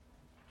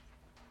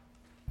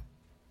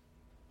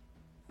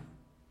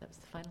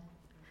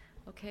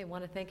Okay, I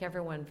want to thank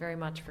everyone very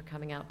much for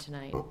coming out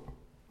tonight.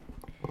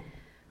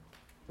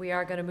 We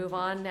are going to move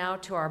on now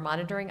to our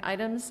monitoring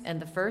items, and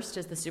the first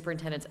is the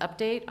superintendent's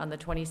update on the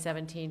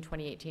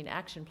 2017-2018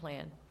 action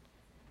plan.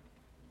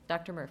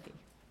 Dr. Murphy.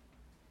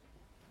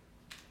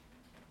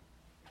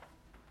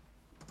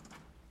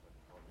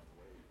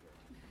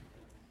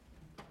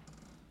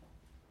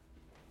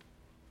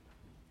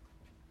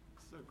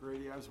 So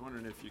Grady, I was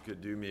wondering if you could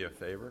do me a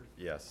favor.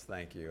 Yes,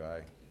 thank you. I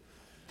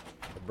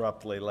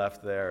abruptly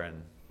left there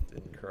and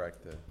didn't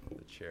correct the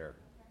chair.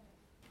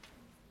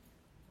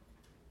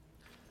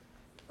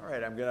 All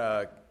right, I'm going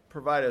to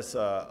provide us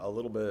a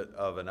little bit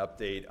of an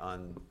update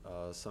on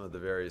some of the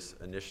various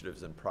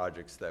initiatives and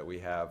projects that we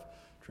have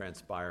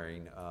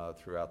transpiring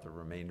throughout the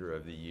remainder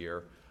of the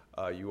year.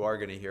 You are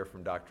going to hear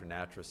from Dr.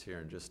 Nattrass here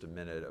in just a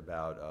minute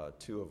about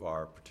two of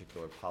our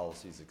particular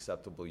policies,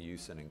 acceptable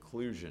use and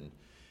inclusion.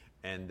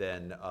 And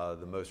then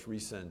the most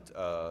recent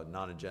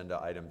non-agenda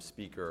item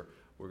speaker,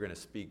 we're going to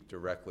speak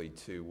directly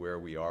to where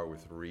we are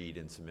with READ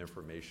and some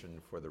information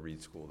for the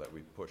READ School that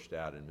we've pushed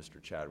out, and Mr.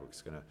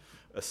 Chadwick's going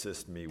to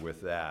assist me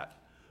with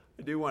that.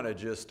 I do want to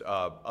just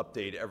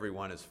update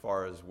everyone as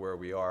far as where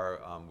we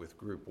are with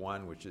Group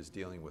 1, which is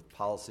dealing with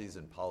policies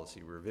and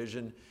policy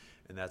revision,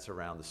 and that's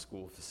around the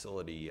school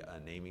facility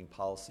naming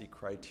policy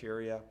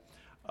criteria.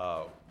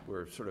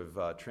 We're sort of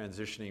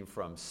transitioning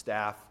from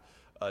staff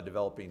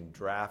developing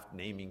draft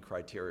naming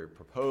criteria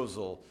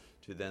proposal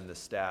to then the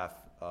staff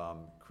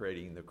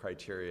creating the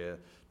criteria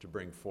to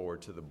bring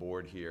forward to the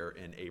board here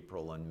in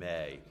April and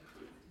May.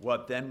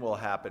 What then will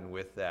happen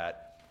with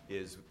that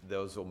is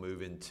those will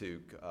move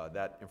into,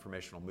 that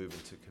information will move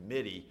into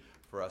committee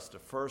for us to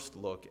first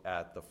look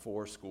at the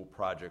 4 school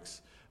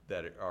projects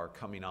that are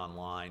coming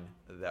online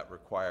that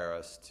require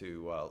us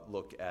to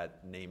look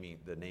at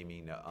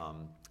naming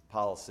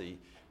policy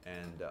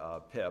and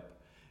PIP.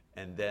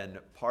 And then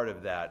part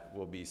of that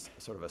will be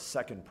sort of a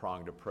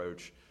second-pronged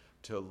approach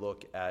to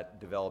look at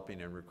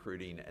developing and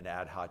recruiting an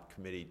ad hoc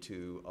committee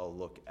to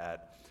look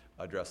at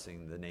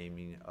addressing the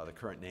naming, the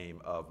current name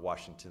of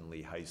Washington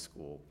Lee High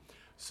School.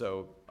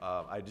 So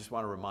I just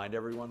want to remind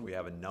everyone we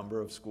have a number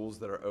of schools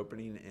that are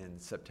opening in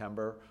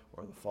September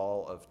or the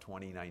fall of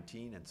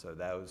 2019, and so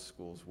those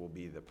schools will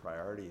be the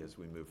priority as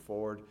we move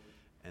forward,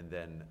 and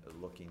then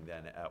looking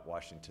then at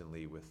Washington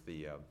Lee with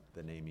the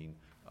naming,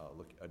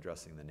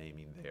 addressing the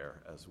naming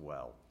there as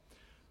well.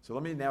 So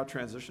let me now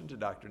transition to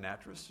Dr.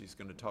 Nattrass. She's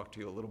going to talk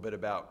to you a little bit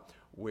about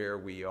where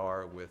we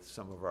are with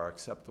some of our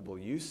acceptable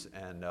use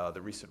and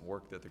the recent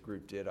work that the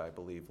group did, I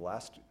believe,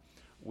 last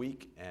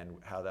week and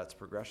how that's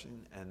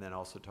progressing, and then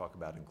also talk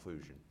about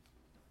inclusion.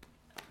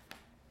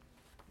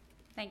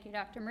 Thank you,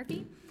 Dr.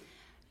 Murphy.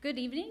 Good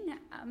evening.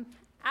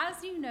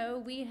 As you know,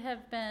 we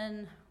have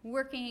been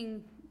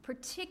working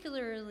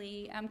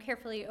particularly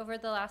carefully over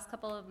the last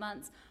couple of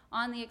months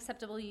on the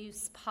acceptable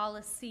use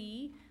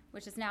policy,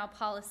 which is now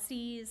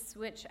policies,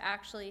 which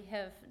actually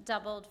have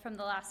doubled from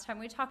the last time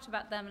we talked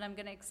about them, and I'm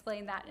going to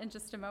explain that in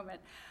just a moment.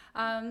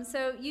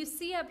 So you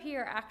see up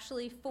here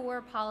actually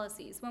 4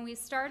 policies. When we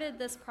started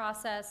this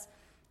process,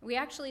 we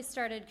actually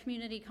started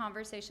community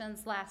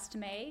conversations last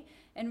May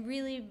and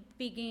really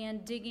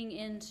began digging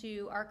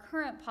into our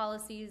current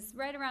policies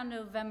right around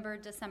November,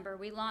 December.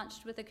 We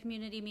launched with a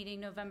community meeting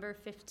November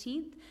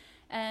 15th,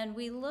 and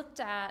we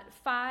looked at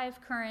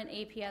 5 current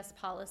APS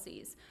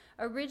policies.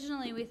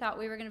 Originally, we thought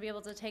we were going to be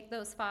able to take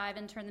those 5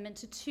 and turn them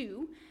into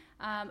 2.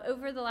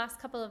 Over the last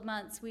couple of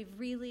months, we've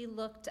really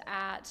looked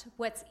at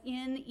what's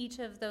in each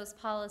of those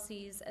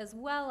policies, as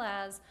well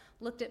as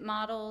looked at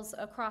models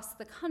across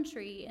the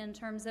country in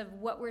terms of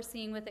what we're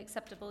seeing with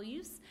acceptable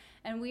use.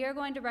 And we are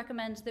going to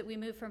recommend that we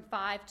move from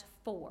 5 to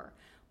 4.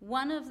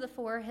 One of the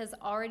 4 has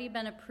already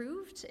been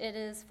approved. It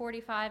is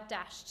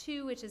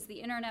 45-2, which is the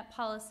internet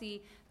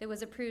policy that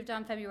was approved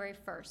on February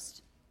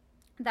 1st.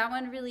 That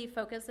one really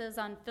focuses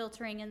on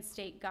filtering in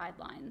state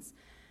guidelines.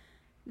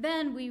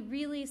 Then we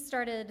really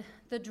started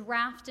the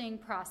drafting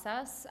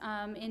process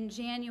in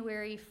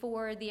January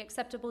for the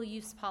acceptable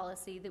use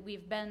policy that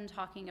we've been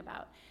talking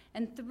about.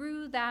 And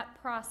through that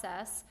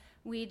process,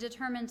 we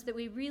determined that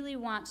we really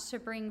want to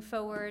bring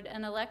forward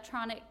an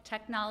electronic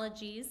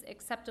technologies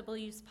acceptable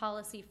use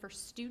policy for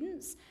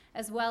students,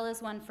 as well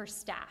as one for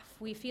staff.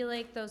 We feel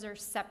like those are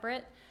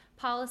separate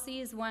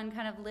policies. One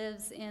kind of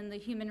lives in the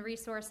human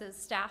resources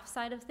staff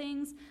side of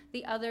things.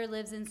 The other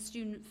lives in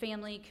student,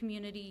 family,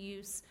 community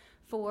use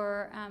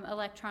for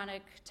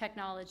electronic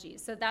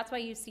technologies. So that's why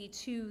you see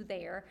 2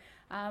 there.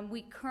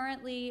 We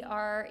currently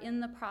are in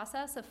the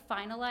process of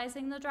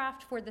finalizing the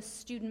draft for the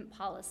student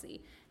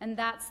policy, and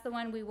that's the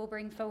one we will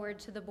bring forward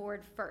to the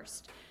board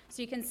first.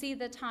 So you can see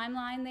the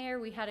timeline there.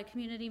 We had a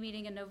community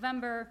meeting in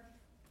November.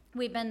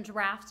 We've been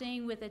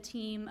drafting with a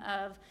team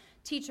of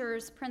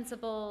teachers,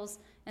 principals,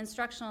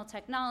 instructional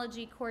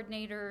technology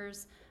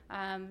coordinators,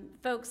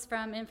 folks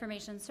from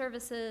Information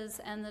Services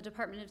and the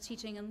Department of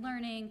Teaching and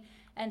Learning,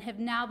 and have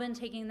now been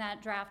taking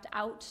that draft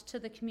out to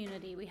the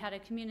community. We had a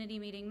community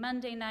meeting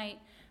Monday night.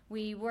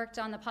 We worked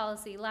on the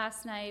policy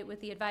last night with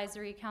the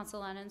Advisory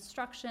Council on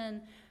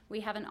Instruction. We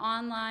have an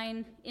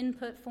online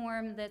input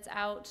form that's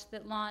out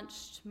that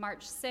launched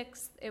March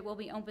 6th. It will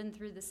be open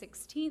through the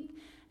 16th,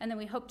 and then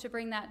we hope to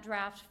bring that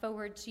draft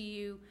forward to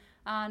you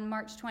on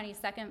March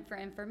 22nd for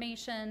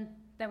information.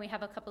 Then we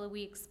have a couple of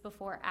weeks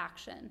before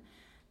action.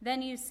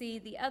 Then you see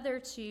the other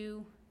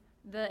two,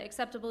 the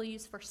acceptable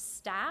use for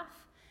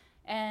staff,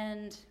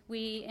 and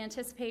we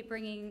anticipate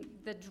bringing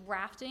the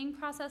drafting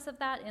process of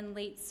that in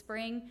late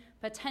spring,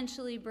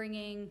 potentially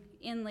bringing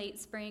in late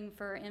spring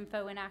for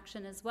info and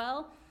action as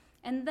well.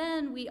 And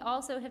then we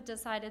also have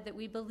decided that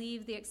we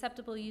believe the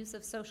acceptable use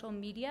of social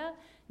media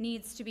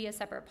needs to be a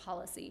separate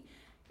policy.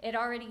 It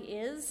already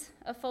is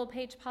a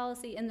full-page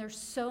policy, and there's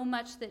so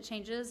much that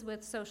changes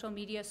with social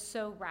media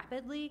so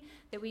rapidly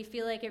that we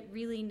feel like it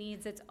really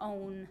needs its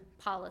own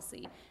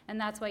policy, and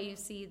that's why you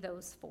see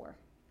those four.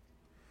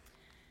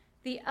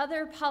 The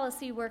other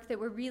policy work that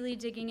we're really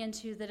digging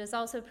into that is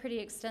also pretty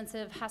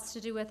extensive has to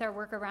do with our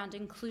work around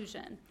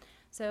inclusion.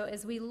 So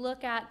as we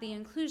look at the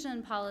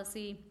inclusion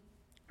policy,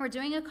 we're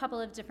doing a couple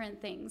of different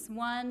things.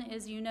 One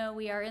is, you know,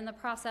 we are in the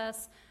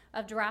process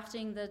of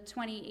drafting the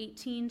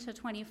 2018 to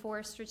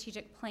 24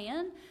 strategic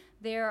plan.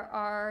 There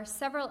are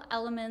several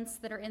elements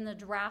that are in the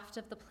draft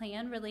of the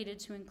plan related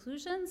to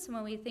inclusion. So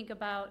when we think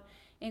about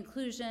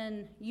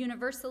inclusion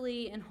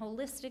universally and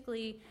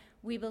holistically,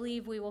 we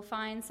believe we will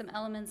find some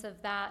elements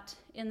of that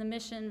in the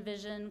mission,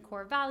 vision,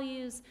 core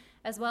values,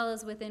 as well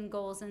as within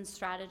goals and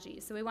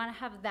strategies. So we want to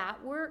have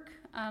that work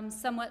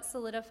somewhat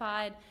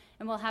solidified,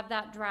 and we'll have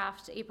that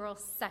draft April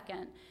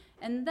 2nd.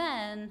 And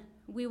then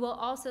we will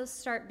also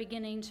start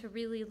beginning to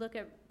really look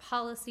at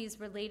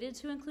policies related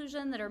to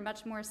inclusion that are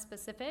much more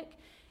specific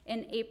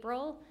in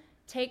April.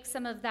 Take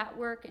some of that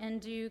work and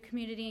do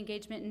community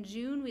engagement in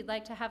June. We'd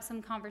like to have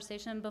some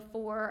conversation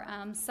before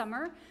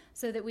summer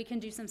so that we can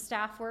do some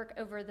staff work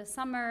over the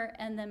summer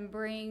and then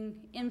bring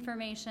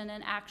information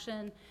and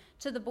action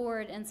to the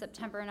board in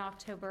September and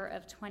October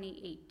of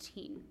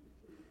 2018.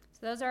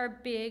 So those are our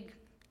big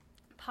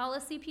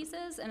policy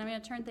pieces, and I'm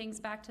going to turn things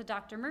back to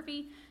Dr.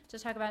 Murphy to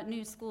talk about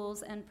new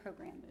schools and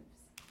program moves.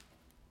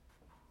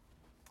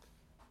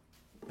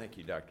 Thank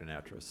you, Dr.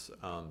 Nattrass.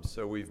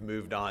 So we've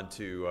moved on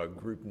to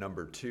group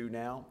number 2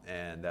 now,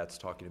 and that's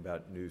talking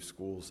about new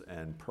schools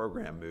and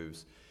program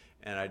moves.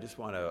 And I just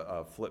want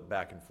to flip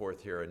back and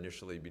forth here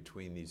initially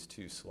between these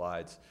two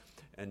slides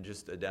and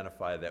just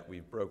identify that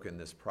we've broken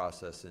this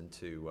process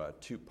into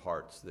 2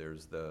 parts.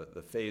 There's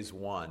the phase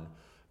 1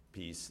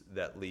 piece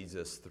that leads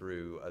us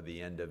through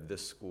the end of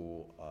this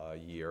school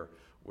year,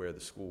 where the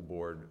school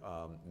board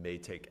may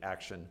take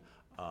action,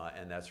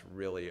 and that's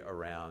really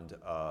around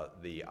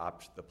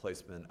the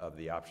placement of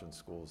the option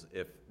schools,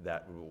 if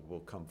that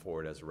will come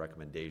forward as a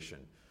recommendation.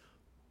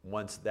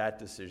 Once that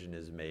decision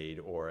is made,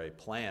 or a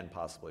plan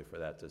possibly for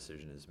that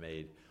decision is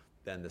made,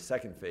 then the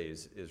second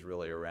phase is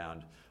really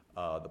around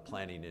the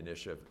planning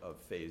initiative of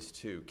phase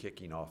 2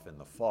 kicking off in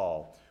the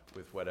fall,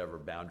 with whatever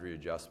boundary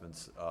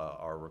adjustments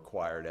are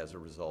required as a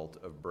result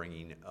of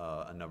bringing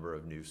a number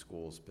of new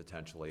schools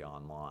potentially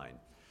online.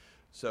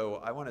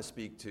 So I want to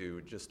speak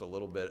to just a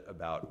little bit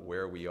about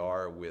where we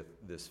are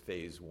with this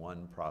phase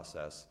 1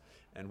 process.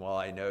 And while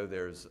I know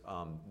there's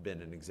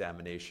been an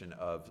examination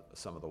of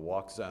some of the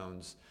walk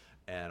zones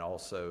and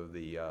also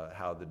the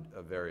how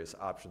the various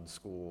option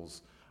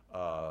schools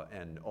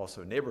and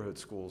also neighborhood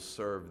schools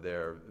serve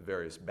their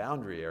various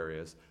boundary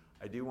areas,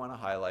 I do want to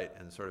highlight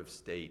and sort of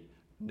state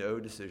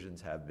no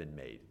decisions have been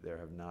made. There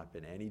have not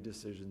been any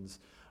decisions,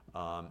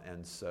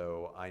 and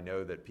so I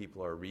know that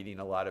people are reading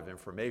a lot of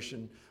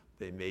information.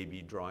 They may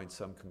be drawing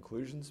some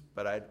conclusions,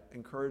 but I'd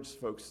encourage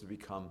folks to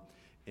become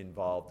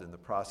involved in the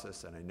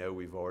process, and I know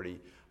we've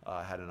already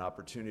had an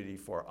opportunity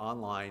for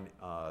online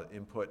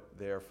input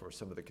there for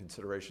some of the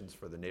considerations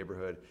for the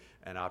neighborhood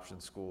and option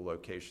school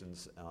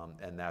locations,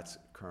 and that's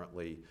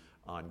currently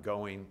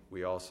ongoing.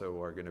 We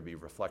also are going to be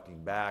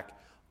reflecting back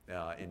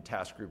in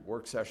task group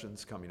work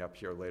sessions coming up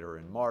here later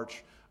in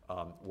March,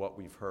 what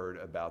we've heard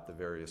about the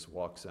various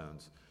walk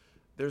zones.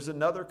 There's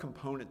another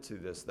component to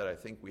this that I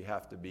think we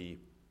have to be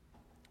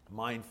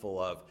mindful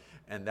of,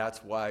 and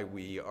that's why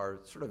we are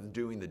sort of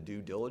doing the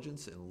due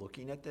diligence in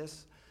looking at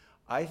this.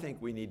 I think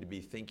we need to be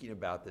thinking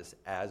about this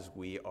as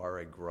we are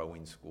a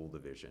growing school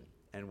division.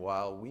 And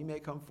while we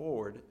may come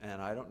forward,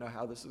 and I don't know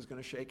how this is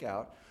going to shake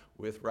out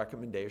with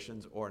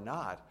recommendations or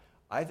not,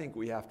 I think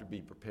we have to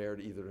be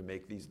prepared either to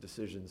make these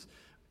decisions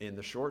in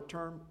the short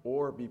term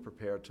or be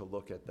prepared to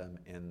look at them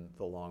in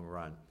the long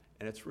run.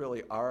 And it's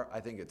really I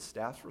think it's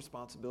staff's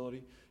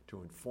responsibility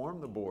to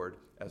inform the board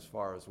as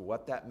far as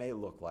what that may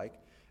look like,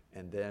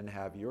 and then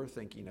have your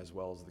thinking as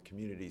well as the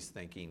community's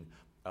thinking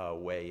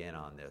weigh in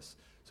on this.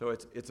 So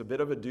it's a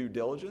bit of a due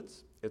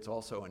diligence. It's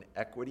also an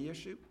equity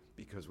issue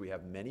because we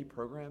have many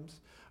programs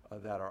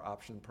that are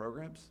option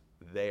programs.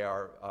 They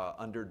are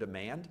under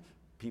demand.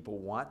 People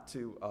want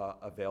to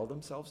avail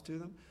themselves to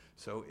them.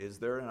 So is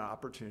there an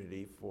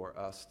opportunity for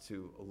us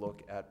to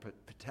look at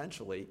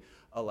potentially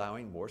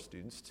allowing more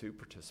students to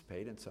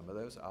participate in some of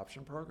those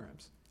option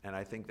programs? And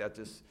I think that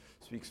just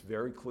speaks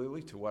very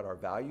clearly to what our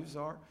values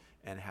are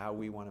and how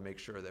we want to make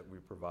sure that we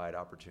provide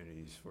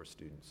opportunities for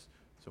students.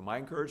 So my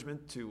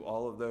encouragement to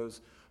all of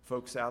those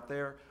folks out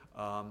there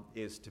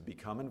is to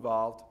become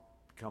involved,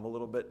 become a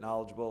little bit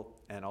knowledgeable,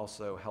 and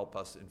also help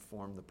us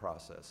inform the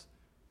process.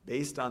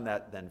 Based on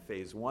that then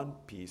phase 1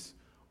 piece,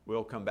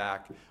 we'll come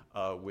back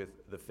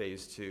with the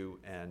phase 2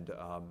 and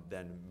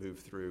then move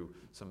through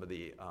some of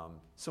the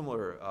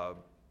similar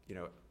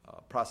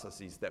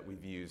processes that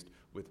we've used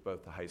with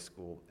both the high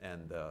school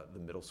and the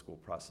middle school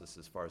process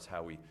as far as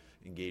how we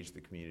engage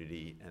the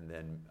community and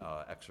then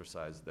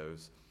exercise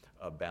those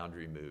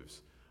boundary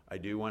moves. I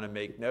do want to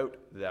make note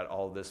that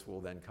all this will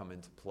then come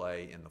into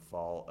play in the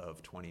fall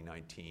of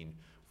 2019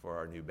 for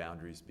our new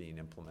boundaries being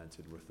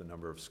implemented with the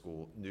number of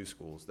new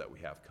schools that we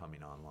have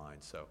coming online.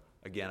 So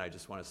again, I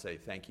just want to say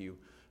thank you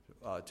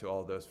to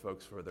all those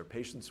folks for their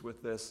patience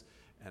with this,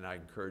 and I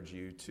encourage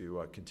you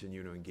to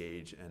continue to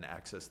engage and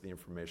access the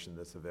information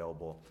that's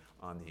available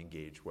on the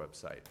Engage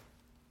website.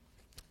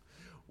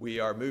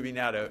 We are moving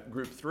now to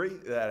Group 3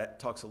 that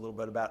talks a little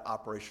bit about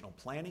operational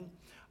planning.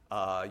 You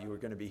are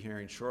going to be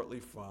hearing shortly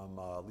from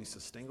Lisa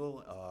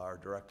Stingle, our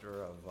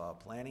Director of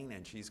Planning,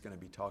 and she's going to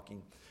be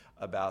talking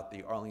about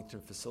the Arlington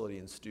Facility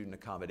and Student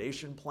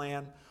Accommodation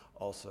Plan,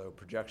 also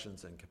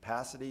projections and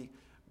capacity.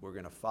 We're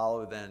going to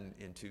follow then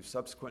into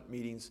subsequent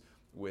meetings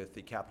with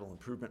the Capital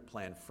Improvement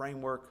Plan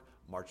Framework,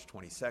 March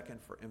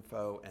 22nd for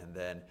info, and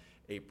then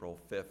April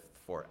 5th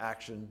for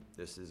action.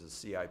 This is a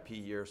CIP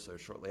year, so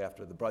shortly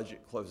after the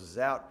budget closes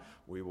out,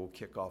 we will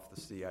kick off the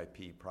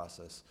CIP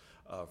process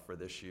for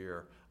this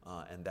year,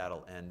 and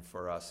that'll end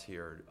for us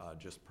here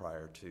just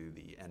prior to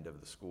the end of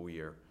the school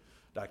year.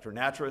 Dr.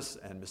 Natras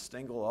and Ms.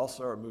 Stingle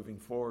also are moving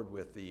forward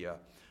with the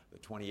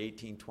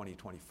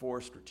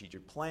 2018-2024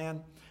 strategic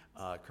plan.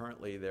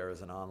 Currently, there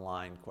is an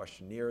online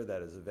questionnaire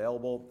that is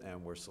available,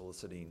 and we're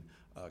soliciting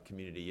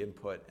community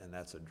input, and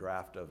that's a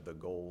draft of the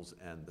goals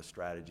and the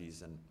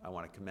strategies. And I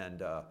want to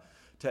commend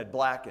Ted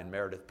Black and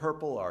Meredith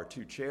Purple, our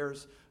 2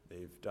 chairs.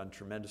 They've done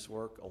tremendous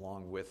work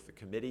along with the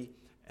committee,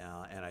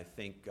 and I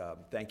think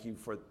thank you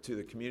to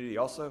the community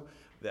also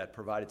that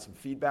provided some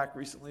feedback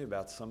recently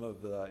about some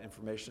of the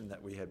information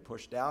that we had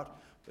pushed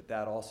out, but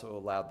that also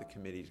allowed the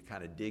committee to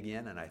kind of dig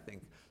in, and I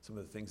think some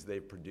of the things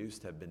they've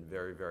produced have been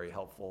very, very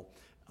helpful,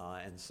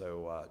 and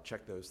so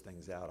check those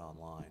things out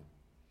online.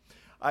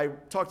 I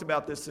talked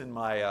about this in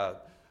my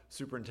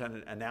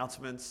superintendent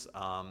announcements,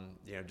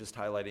 just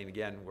highlighting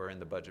again, we're in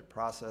the budget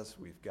process.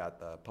 We've got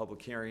the public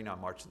hearing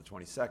on March the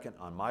 22nd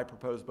on my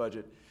proposed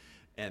budget,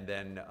 and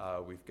then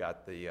we've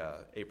got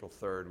the April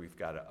 3rd, we've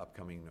got an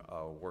upcoming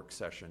work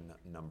session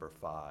number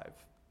 5.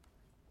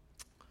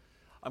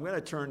 I'm going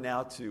to turn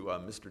now to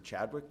Mr.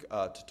 Chadwick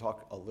to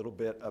talk a little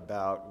bit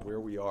about where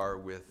we are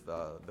with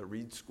the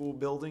Reed School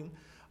building.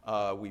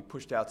 We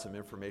pushed out some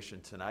information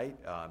tonight.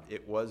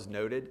 It was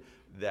noted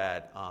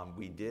that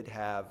we did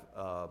have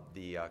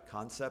the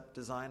concept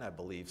design, I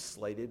believe,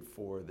 slated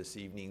for this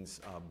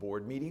evening's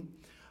board meeting.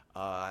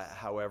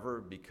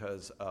 However,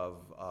 because of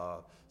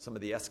some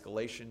of the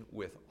escalation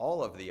with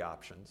all of the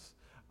options,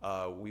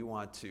 we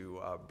want to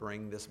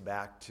bring this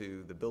back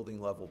to the building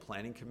level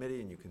planning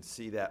committee, and you can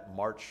see that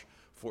March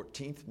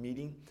 14th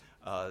meeting.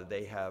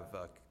 They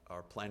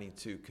are planning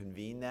to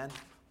convene then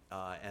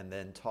and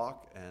then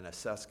talk and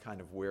assess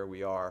kind of where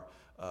we are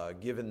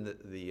given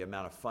the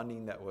amount of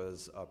funding that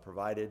was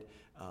provided,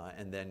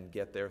 and then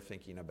get their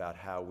thinking about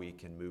how we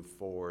can move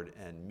forward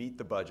and meet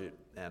the budget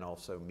and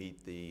also meet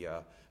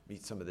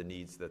some of the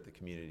needs that the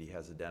community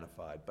has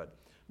identified. But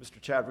Mr.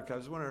 Chadwick, I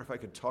was wondering if I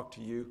could talk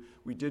to you.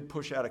 We did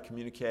push out a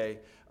communique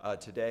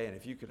today, and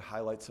if you could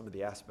highlight some of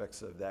the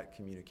aspects of that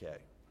communique.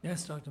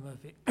 Yes, Dr.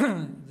 Murphy.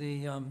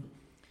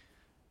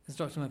 As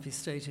Dr. Murphy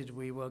stated,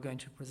 we were going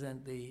to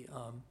present the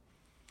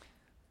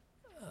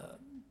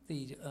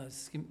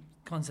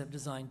concept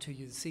design to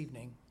you this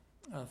evening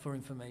for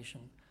information.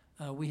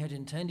 We had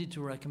intended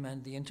to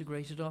recommend the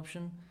integrated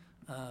option,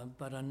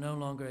 but are no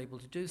longer able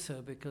to do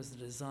so because the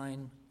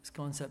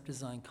concept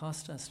design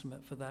cost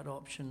estimate for that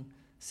option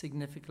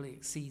significantly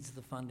exceeds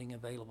the funding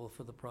available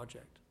for the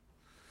project.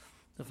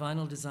 The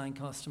final design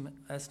cost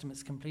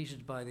estimates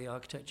completed by the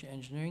architecture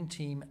engineering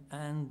team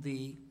and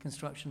the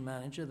construction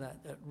manager, that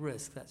at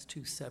risk, that's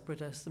 2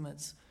 separate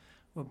estimates,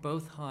 were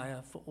both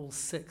higher for all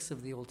 6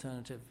 of the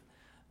alternative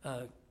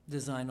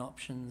design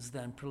options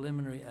than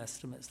preliminary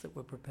estimates that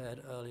were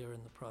prepared earlier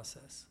in the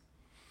process.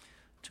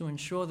 To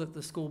ensure that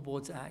the school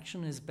board's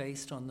action is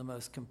based on the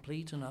most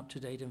complete and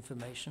up-to-date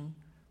information,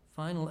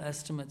 final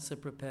estimates are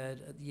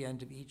prepared at the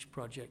end of each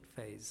project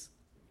phase.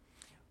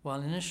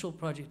 While initial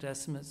project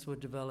estimates were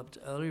developed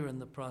earlier in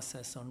the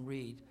process on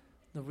Reed,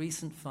 the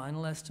recent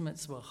final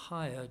estimates were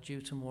higher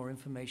due to more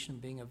information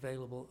being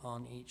available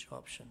on each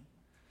option.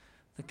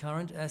 The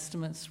current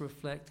estimates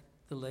reflect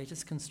the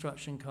latest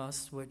construction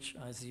costs, which,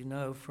 as you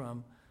know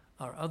from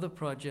our other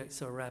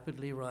projects, are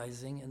rapidly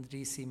rising in the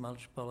DC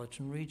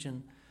metropolitan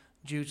region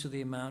due to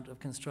the amount of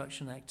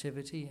construction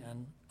activity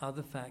and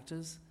other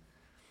factors.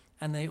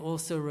 And they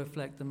also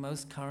reflect the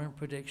most current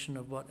prediction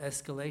of what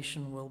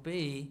escalation will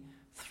be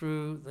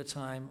through the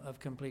time of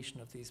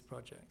completion of these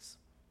projects.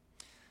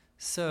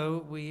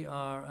 So we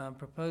are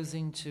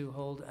proposing to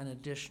hold an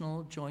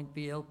additional joint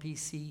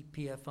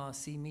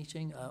BLPC-PFRC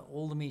meeting.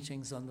 All the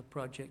meetings on the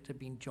project have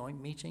been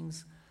joint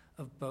meetings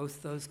of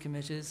both those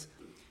committees.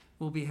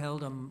 Will be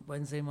held on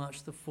Wednesday,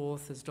 March the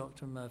 4th, as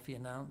Dr. Murphy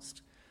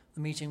announced.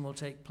 The meeting will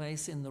take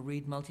place in the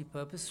Reed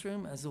Multipurpose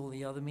Room, as all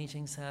the other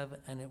meetings have,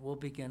 and it will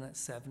begin at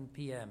 7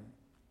 p.m.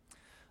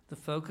 The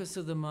focus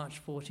of the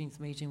March 14th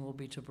meeting will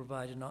be to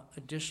provide an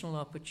additional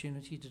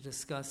opportunity to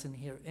discuss and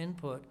hear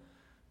input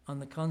on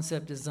the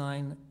concept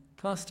design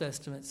cost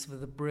estimates for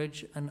the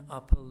bridge and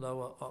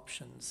upper-lower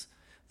options,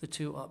 the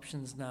two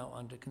options now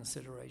under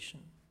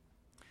consideration.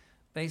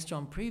 Based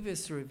on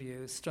previous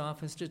review,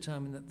 staff has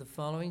determined that the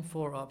following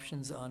four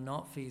options are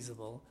not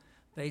feasible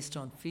based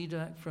on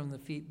feedback from the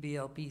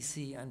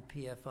BLPC and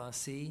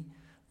PFRC,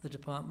 the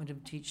Department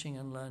of Teaching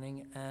and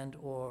Learning, and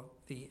or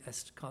the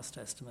cost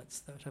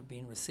estimates that have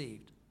been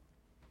received.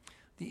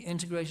 The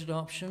integrated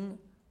option,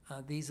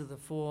 these are the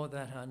four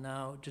that are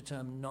now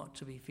determined not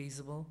to be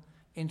feasible.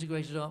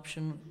 Integrated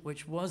option,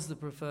 which was the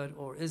preferred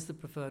or is the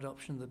preferred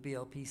option of the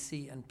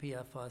BLPC and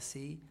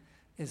PFRC,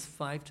 is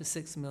 $5 to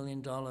 $6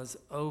 million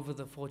over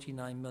the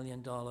 $49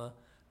 million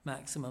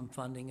maximum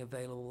funding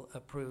available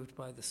approved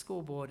by the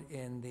school board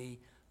in the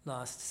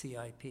last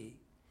CIP.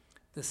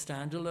 The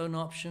standalone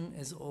option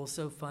is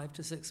also $5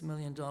 to $6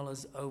 million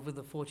over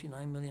the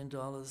 $49 million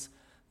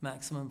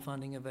maximum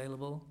funding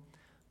available.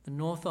 The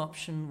North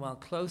option, while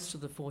close to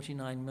the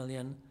 $49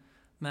 million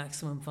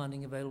maximum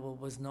funding available,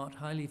 was not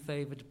highly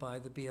favored by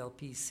the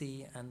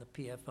BLPC and the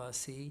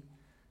PFRC.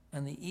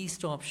 And the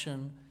East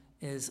option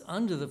is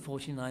under the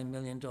 $49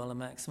 million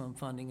maximum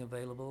funding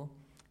available,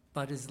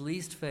 but is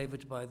least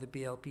favored by the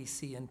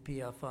BLPC and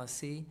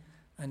PFRC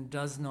and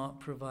does not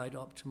provide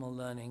optimal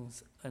learning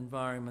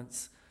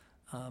environments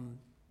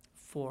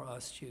for our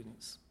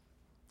students.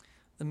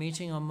 The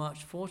meeting on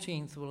March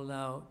 14th will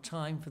allow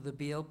time for the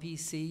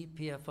BLPC,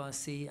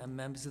 PFRC, and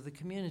members of the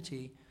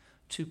community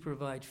to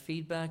provide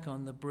feedback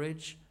on the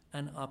bridge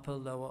and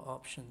upper-lower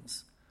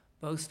options.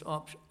 Both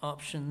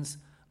options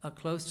are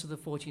close to the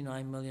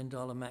 $49 million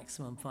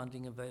maximum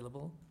funding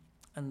available,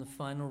 and the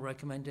final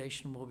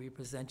recommendation will be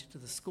presented to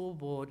the school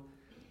board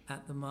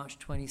at the March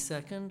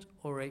 22nd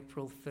or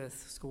April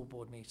 5th school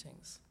board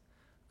meetings.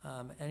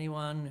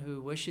 Anyone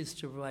who wishes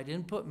to provide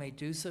input may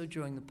do so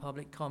during the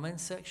public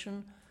comments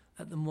section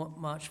at the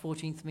March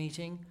 14th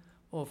meeting,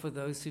 or for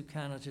those who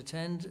cannot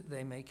attend,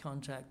 they may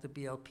contact the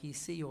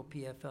BLPC or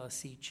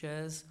PFRC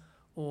chairs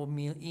or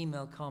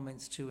email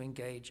comments to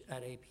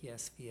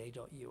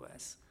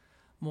engage@apsva.us.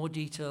 More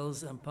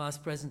details and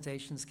past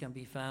presentations can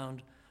be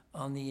found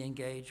on the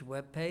Engage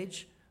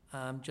webpage.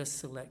 Just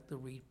select the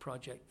READ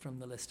project from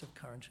the list of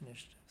current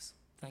initiatives.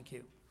 Thank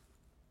you.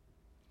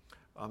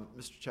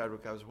 Mr.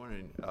 Chadwick, I was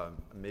wondering,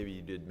 maybe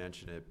you did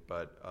mention it,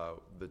 but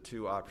the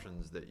two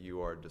options that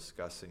you are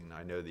discussing,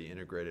 I know the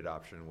integrated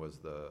option was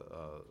the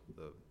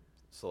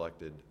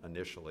selected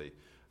initially.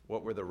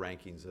 What were the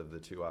rankings of the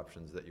two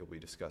options that you'll be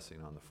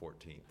discussing on the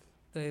 14th?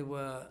 They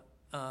were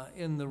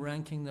in the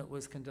ranking that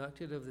was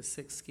conducted of the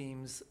 6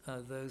 schemes.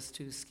 Those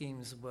 2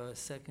 schemes were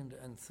second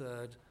and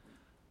third,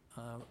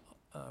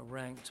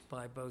 ranked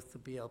by both the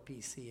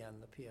BLPC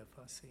and the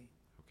PFRC.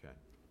 Okay.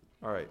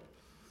 All right.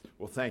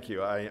 Well, thank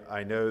you.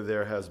 I know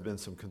there has been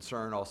some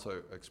concern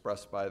also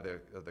expressed by the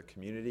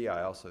community.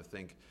 I also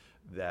think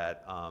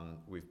that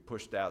we've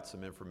pushed out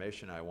some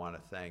information. I want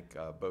to thank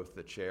both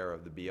the chair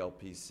of the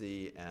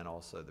BLPC and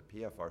also the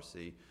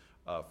PFRC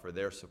for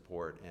their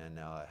support and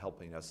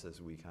helping us as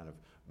we kind of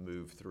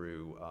move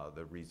through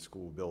the Reed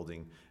School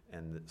building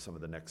and some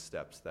of the next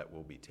steps that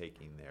we'll be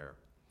taking there.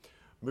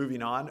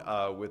 Moving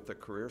on with the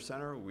Career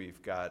Center,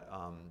 we've got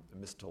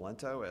Ms.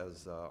 Talento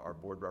as our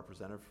board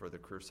representative for the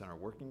Career Center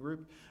Working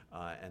Group,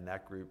 and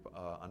that group,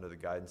 under the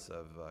guidance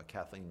of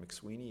Kathleen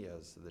McSweeney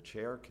as the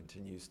chair,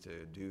 continues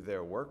to do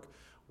their work.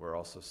 We're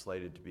also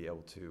slated to be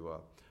able to,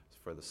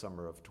 for the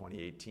summer of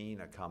 2018,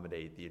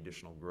 accommodate the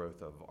additional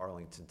growth of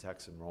Arlington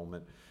Tech's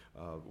enrollment,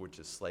 which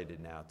is slated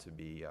now to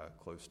be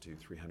close to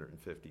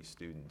 350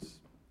 students.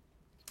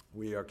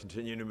 We are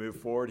continuing to move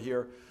forward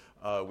here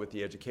with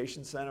the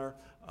Education Center.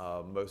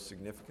 Most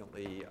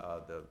significantly,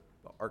 the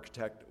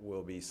architect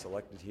will be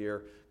selected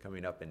here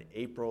coming up in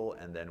April,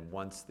 and then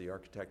once the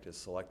architect is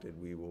selected,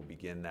 we will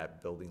begin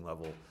that building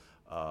level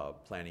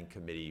planning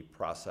committee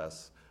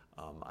process.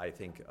 I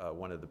think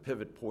one of the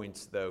pivot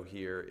points, though,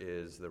 here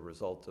is the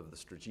result of the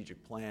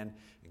strategic plan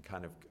and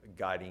kind of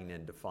guiding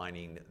and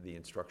defining the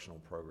instructional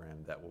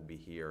program that will be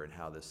here and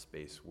how this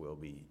space will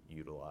be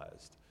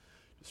utilized.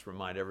 Just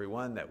remind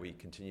everyone that we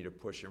continue to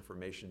push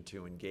information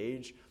to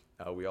Engage.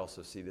 We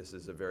also see this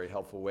as a very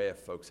helpful way if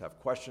folks have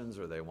questions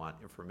or they want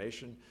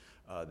information,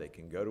 they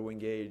can go to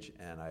Engage,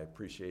 and I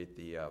appreciate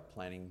the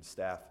planning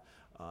staff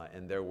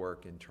and their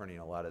work in turning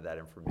a lot of that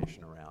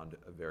information around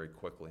very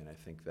quickly, and I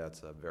think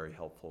that's a very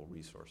helpful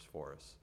resource for us.